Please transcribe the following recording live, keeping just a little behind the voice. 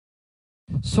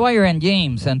Swyer and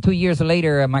James, and 2 years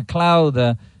later,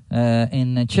 McLeod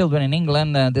in children in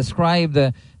England described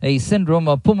a syndrome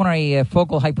of pulmonary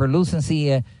focal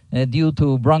hyperlucency due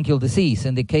to bronchial disease.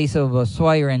 In the case of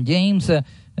Swyer and James,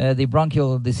 the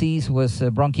bronchial disease was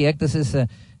bronchiectasis.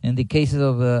 In the cases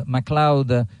of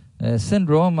McLeod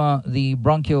syndrome, the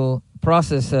bronchial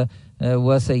process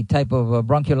was a type of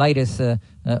bronchiolitis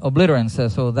obliterans,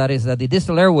 so that is that the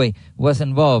distal airway was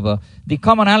involved. The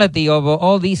commonality of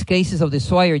all these cases of the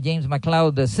Swyer-James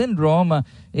McLeod syndrome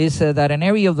is that an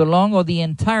area of the lung or the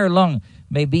entire lung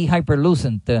may be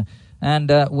hyperlucent.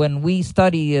 And when we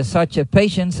study such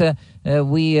patients,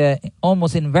 we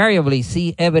almost invariably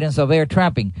see evidence of air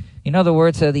trapping. In other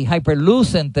words, the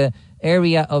hyperlucent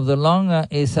area of the lung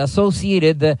is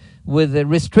associated with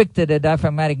restricted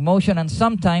diaphragmatic motion and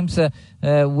sometimes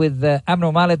with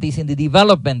abnormalities in the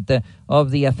development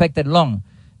of the affected lung.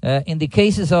 In the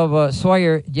cases of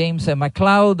Swyer-James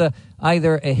McLeod,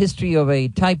 either a history of a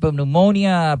type of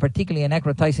pneumonia, particularly a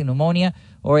necrotizing pneumonia,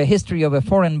 or a history of a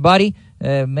foreign body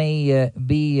may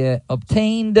be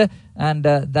obtained, and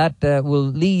that will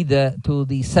lead to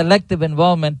the selective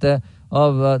involvement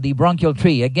of the bronchial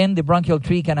tree. Again, the bronchial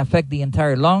tree can affect the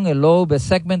entire lung, a lobe, a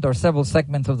segment, or several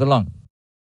segments of the lung.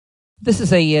 This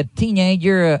is a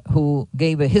teenager who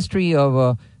gave a history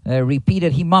of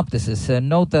repeated hemoptysis.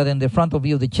 Note that in the frontal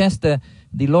view of the chest,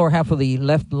 the lower half of the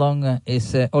left lung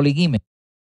is oligemic.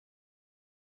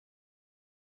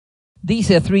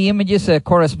 These three images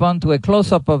correspond to a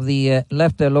close-up of the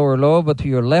left lower lobe. To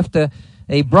your left,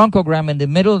 a bronchogram in the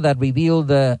middle that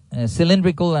revealed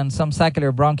cylindrical and some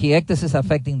saccular bronchiectasis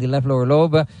affecting the left lower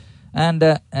lobe. And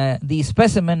the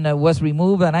specimen was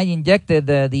removed, and I injected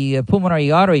the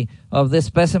pulmonary artery of this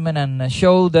specimen and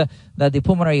showed that the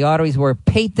pulmonary arteries were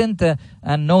patent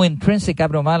and no intrinsic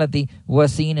abnormality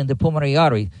was seen in the pulmonary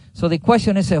artery. So the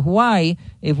question is why,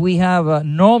 if we have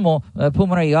normal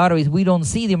pulmonary arteries, we don't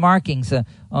see the markings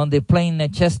on the plain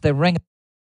chest ring.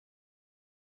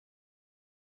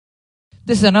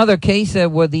 This is another case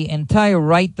where the entire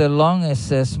right lung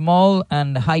is small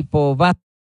and hypovascular.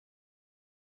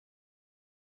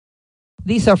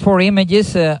 These are four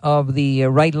images of the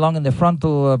right lung in the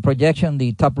frontal projection,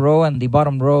 the top row, and the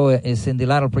bottom row is in the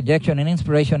lateral projection, in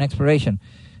inspiration, expiration.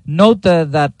 Note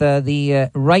that the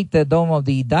right dome of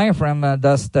the diaphragm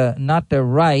does not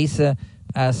rise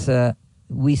as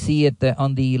we see it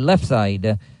on the left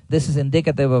side. This is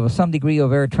indicative of some degree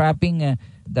of air trapping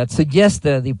that suggests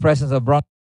the presence of bronchitis.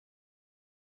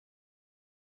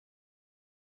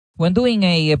 When doing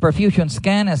a perfusion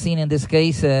scan, as seen in this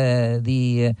case,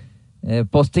 the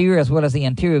posterior as well as the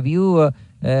anterior view,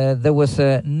 there was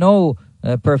no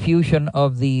perfusion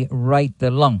of the right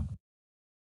lung.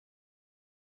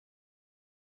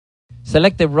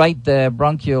 Selective right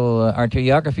bronchial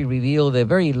arteriography revealed a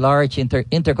very large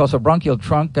intercostal bronchial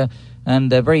trunk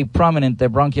and very prominent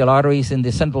bronchial arteries in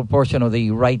the central portion of the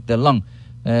right lung.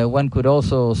 One could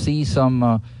also see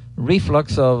some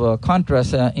reflux of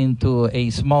contrast into a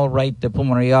small right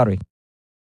pulmonary artery.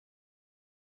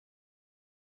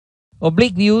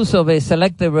 Oblique views of a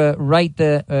selective right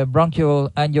bronchial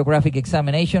angiographic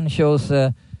examination shows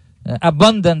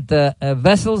abundant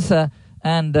vessels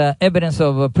and evidence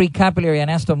of precapillary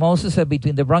anastomosis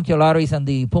between the bronchial arteries and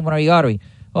the pulmonary artery.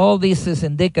 All this is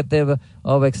indicative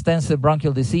of extensive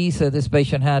bronchial disease. This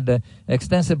patient had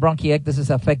extensive bronchiectasis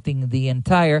affecting the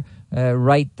entire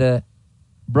right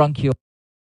bronchial.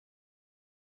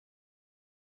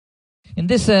 In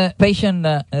this patient,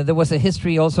 there was a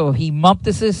history also of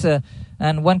hemoptysis,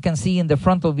 and one can see in the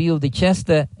frontal view of the chest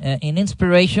in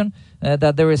inspiration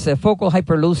that there is a focal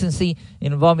hyperlucency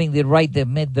involving the right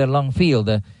mid-lung field.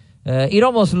 It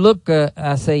almost looked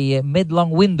as a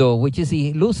mid-lung window, which is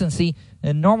the lucency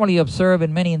normally observed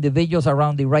in many individuals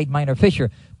around the right minor fissure.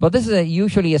 But this is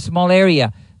usually a small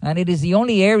area, and it is the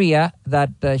only area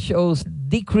that shows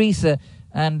decrease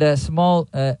and small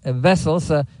vessels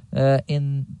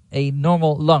in a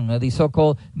normal lung, the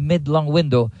so-called mid-lung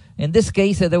window. In this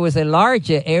case, there was a large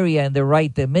area in the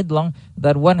right mid-lung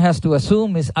that one has to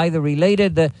assume is either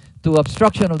related to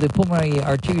obstruction of the pulmonary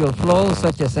arterial flow,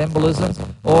 such as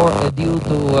embolism, or due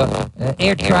to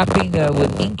air trapping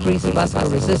with increased vascular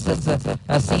resistance,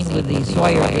 as seen with the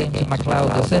Swyer-James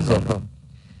McLeod syndrome.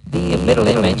 The middle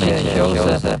image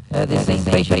shows the same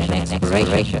patient in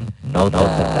expiration. Note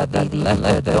that the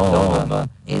left dome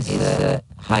is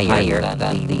higher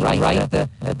than the right.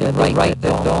 The right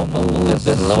dome moves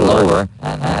slower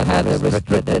and had a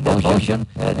restricted motion.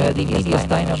 The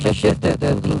mediastinum shifted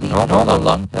to the normal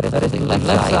lung, that is the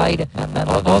left side, and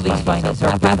all these findings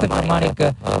are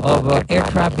pathognomonic of air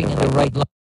trapping in the right lung.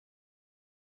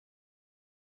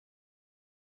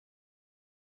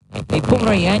 A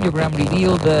pulmonary angiogram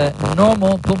revealed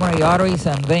normal pulmonary arteries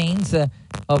and veins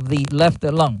of the left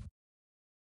lung.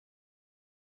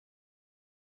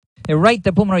 A right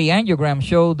pulmonary angiogram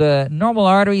showed normal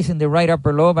arteries in the right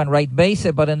upper lobe and right base,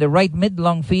 but in the right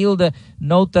mid-lung field,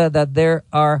 note that there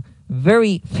are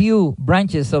very few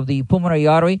branches of the pulmonary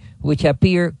artery which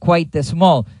appear quite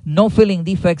small. No filling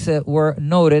defects were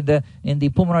noted in the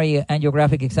pulmonary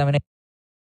angiographic examination.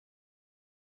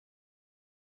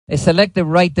 A selective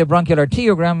right bronchial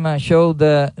arteriogram showed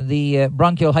the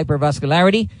bronchial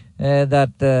hypervascularity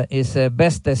that is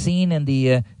best seen in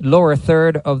the lower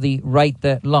third of the right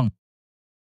lung.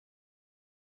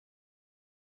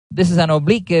 This is an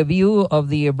oblique view of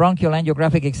the bronchial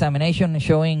angiographic examination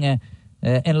showing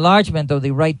enlargement of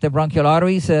the right bronchial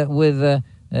arteries with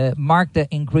marked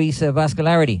increased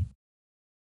vascularity.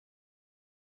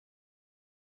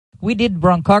 We did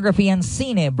bronchography and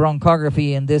cine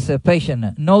bronchography in this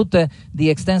patient. Note the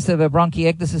extensive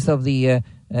bronchiectasis of the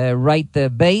right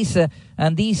base,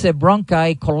 and these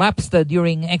bronchi collapsed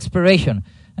during expiration.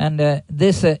 And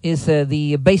this is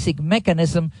the basic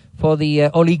mechanism for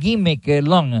the oligemic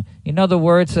lung. In other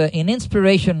words, in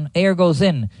inspiration, air goes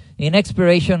in. In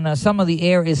expiration, some of the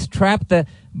air is trapped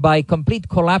by complete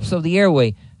collapse of the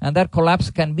airway. And that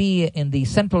collapse can be in the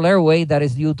central airway, that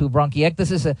is due to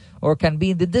bronchiectasis, or can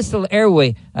be in the distal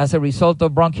airway as a result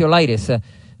of bronchiolitis.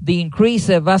 The increased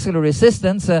vascular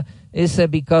resistance is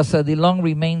because the lung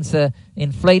remains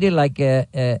inflated like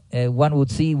one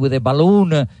would see with a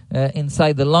balloon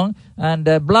inside the lung,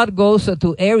 and blood goes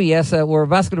to areas where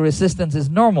vascular resistance is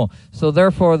normal. So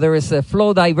therefore there is a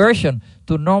flow diversion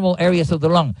to normal areas of the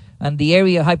lung, and the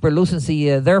area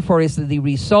hyperlucency therefore is the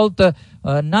result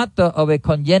not of a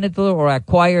congenital or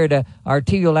acquired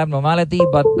arterial abnormality,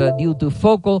 but due to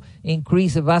focal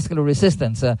increased vascular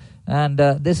resistance. And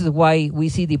this is why we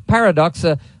see the paradox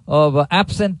of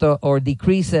absent or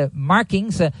decreased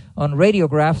markings on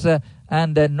radiographs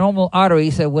and normal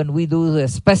arteries when we do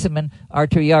specimen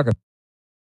arteriography.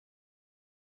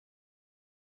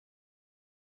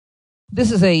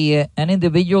 This is an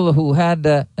individual who had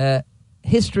a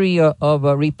history of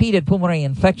repeated pulmonary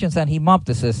infections and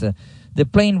hemoptysis. The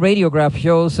plain radiograph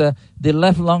shows the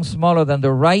left lung smaller than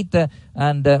the right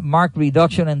and marked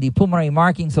reduction in the pulmonary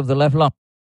markings of the left lung.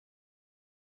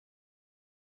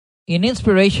 In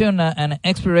inspiration and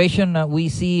expiration, we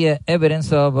see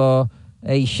evidence of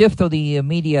a shift of the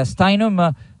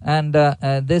mediastinum, and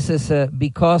this is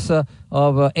because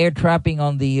of air trapping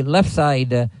on the left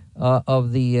side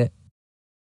of the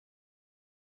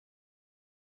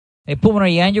A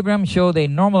pulmonary angiogram showed a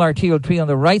normal arterial tree on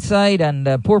the right side and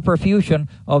poor perfusion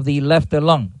of the left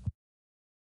lung.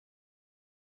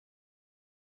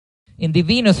 In the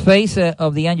venous phase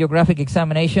of the angiographic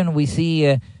examination, we see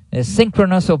a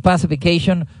synchronous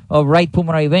opacification of right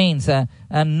pulmonary veins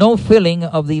and no filling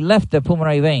of the left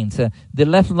pulmonary veins. The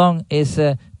left lung is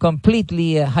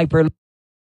completely hyper.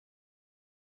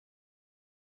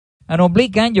 An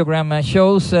oblique angiogram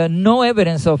shows no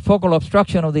evidence of focal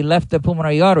obstruction of the left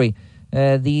pulmonary artery.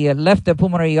 The left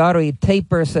pulmonary artery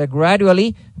tapers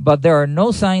gradually, but there are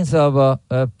no signs of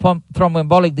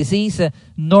thromboembolic disease,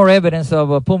 nor evidence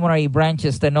of pulmonary branch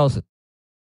stenosis.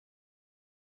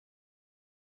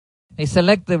 A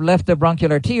selective left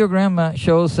bronchial arteriogram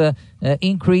shows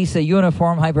increased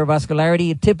uniform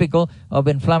hypervascularity typical of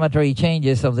inflammatory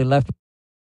changes of the left.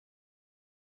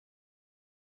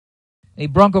 A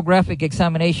bronchographic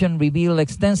examination revealed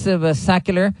extensive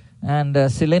saccular and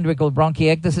cylindrical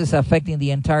bronchiectasis affecting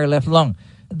the entire left lung.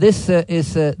 This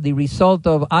is the result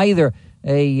of either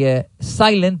a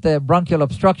silent bronchial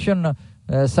obstruction,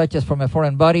 such as from a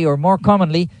foreign body, or more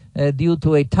commonly due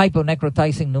to a type of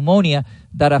necrotizing pneumonia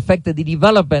that affected the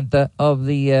development of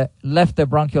the left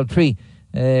bronchial tree.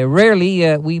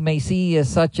 Rarely we may see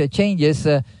such changes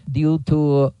due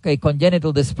to a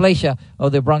congenital dysplasia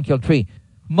of the bronchial tree.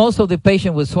 Most of the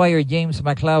patients with Swyer-James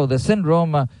mcleod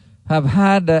syndrome have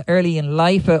had early in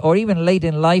life or even late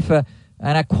in life an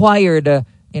acquired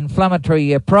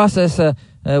inflammatory process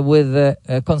with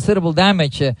considerable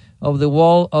damage of the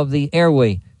wall of the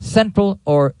airway, central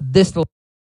or distal.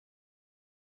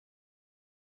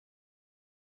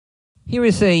 Here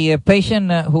is a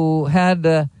patient who had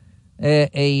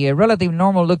a relative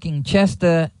normal looking chest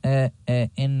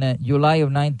in July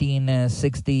of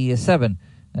 1967.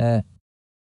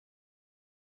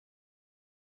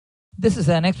 This is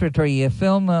an expiratory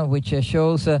film which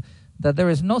shows that there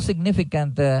is no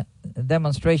significant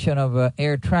demonstration of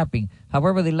air trapping.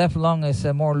 However, the left lung is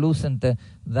more lucent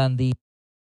than the.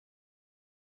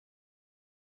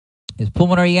 His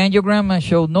pulmonary angiogram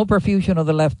showed no perfusion of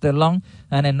the left lung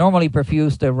and a normally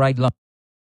perfused right lung.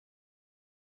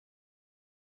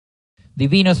 The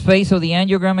venous phase of the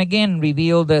angiogram again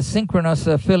revealed a synchronous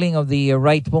filling of the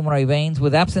right pulmonary veins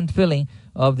with absent filling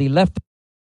of the left.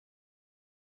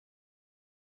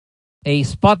 A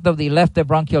spot of the left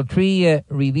bronchial tree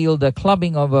revealed a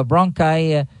clubbing of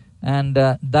bronchi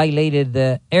and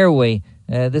dilated airway.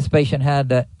 This patient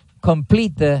had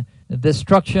complete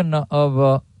destruction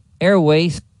of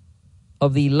airways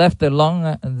of the left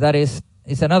lung. That is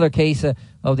another case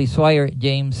of the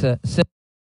Swyer-James syndrome.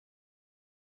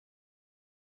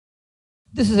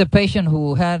 This is a patient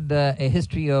who had a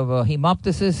history of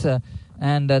hemoptysis,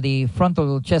 and the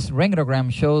frontal chest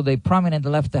rentgenogram showed a prominent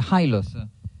left hilus.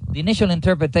 The initial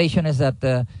interpretation is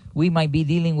that we might be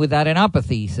dealing with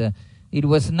adenopathies. It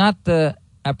was not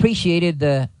appreciated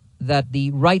that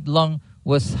the right lung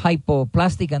was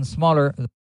hypoplastic and smaller.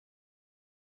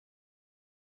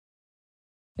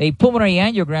 A pulmonary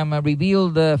angiogram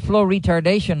revealed flow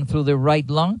retardation through the right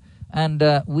lung, and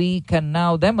we can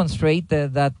now demonstrate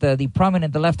that the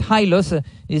prominent left hilus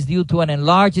is due to an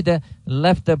enlarged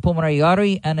left pulmonary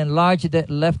artery and enlarged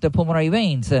left pulmonary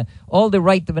veins. All the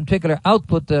right ventricular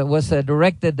output was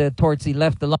directed towards the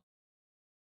left lung.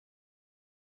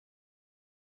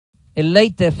 A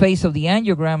late phase of the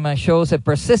angiogram shows a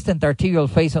persistent arterial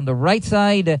phase on the right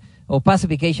side,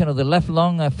 opacification of the left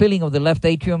lung, filling of the left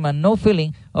atrium, and no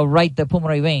filling of right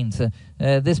pulmonary veins.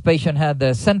 This patient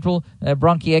had central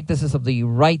bronchiectasis of the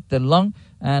right lung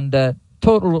and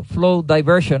total flow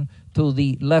diversion to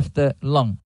the left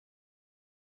lung.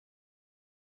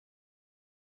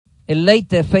 A late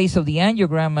phase of the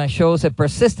angiogram shows a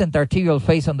persistent arterial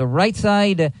phase on the right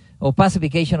side,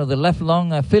 opacification of the left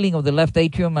lung, filling of the left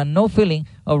atrium, and no filling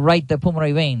of right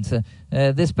pulmonary veins.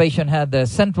 This patient had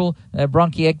central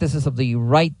bronchiectasis of the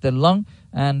right lung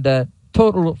and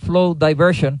total flow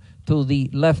diversion to the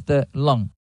left lung.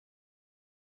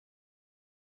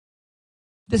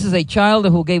 This is a child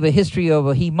who gave a history of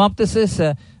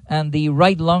hemoptysis, and the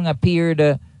right lung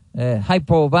appeared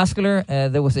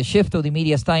hypovascular. There was a shift of the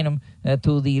mediastinum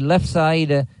to the left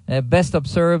side, best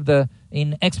observed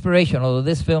in expiration, although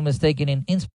this film is taken in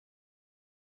inspiration.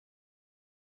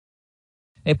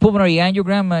 A pulmonary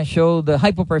angiogram showed the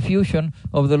hypoperfusion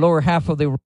of the lower half of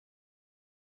the.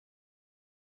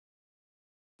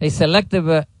 A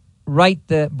selective right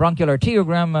bronchial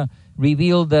arteriogram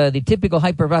revealed the typical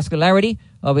hypervascularity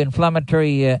of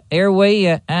inflammatory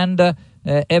airway and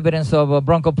evidence of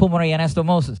bronchopulmonary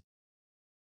anastomosis.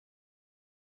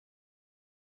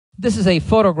 This is a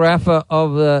photograph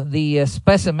of the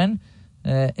specimen.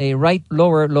 A right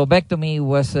lower lobectomy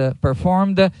was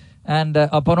performed, and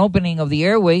upon opening of the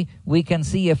airway, we can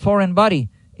see a foreign body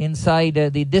inside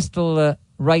the distal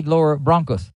right lower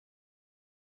bronchus.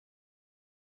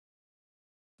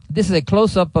 This is a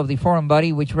close-up of the foreign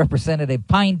body, which represented a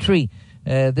pine tree.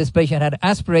 This patient had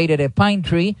aspirated a pine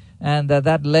tree, and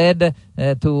that led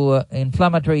to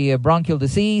inflammatory bronchial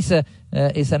disease.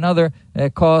 Is another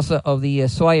cause of the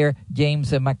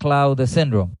Swyer-James mcleod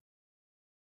syndrome.